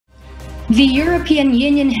The European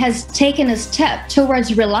Union has taken a step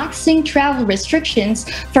towards relaxing travel restrictions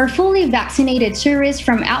for fully vaccinated tourists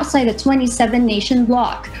from outside the 27-nation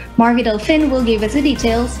bloc. Marvy Delfin will give us the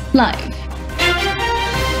details live.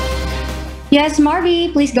 Yes,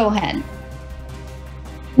 Marvy, please go ahead.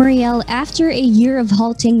 Marielle, after a year of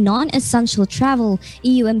halting non-essential travel,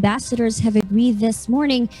 EU ambassadors have agreed this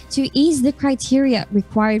morning to ease the criteria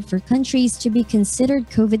required for countries to be considered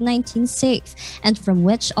COVID-19 safe and from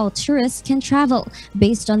which all tourists can travel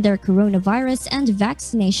based on their coronavirus and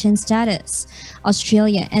vaccination status.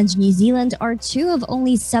 Australia and New Zealand are two of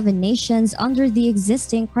only 7 nations under the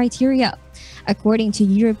existing criteria. According to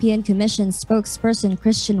European Commission spokesperson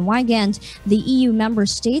Christian Wiegand, the EU member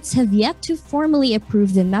states have yet to formally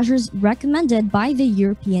approve the measures recommended by the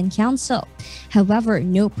European Council. However,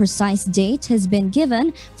 no precise date has been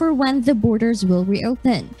given for when the borders will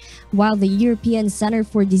reopen, while the European Centre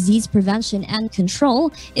for Disease Prevention and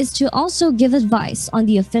Control is to also give advice on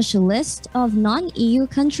the official list of non-EU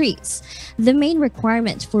countries. The main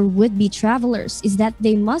requirement for would-be travelers is that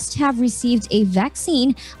they must have received a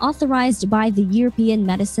vaccine authorized by the European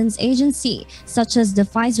Medicines Agency, such as the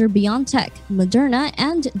Pfizer-BioNTech, Moderna,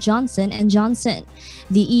 and Johnson & Johnson.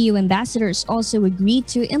 The EU ambassadors also agreed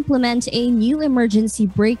to implement a new emergency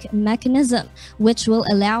brake mechanism, which will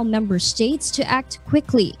allow member states to act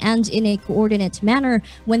quickly and in a coordinate manner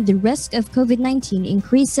when the risk of COVID-19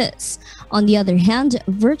 increases. On the other hand,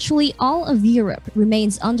 virtually all of Europe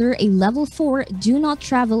remains under a level 4 do not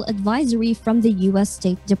travel advisory from the US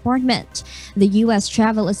State Department. The US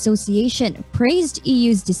Travel Association praised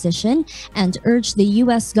EU's decision and urged the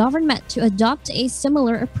US government to adopt a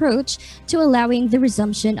similar approach to allowing the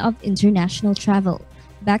resumption of international travel.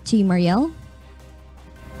 Back to you, Marielle.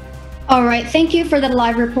 All right, thank you for the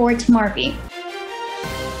live report, Marvy.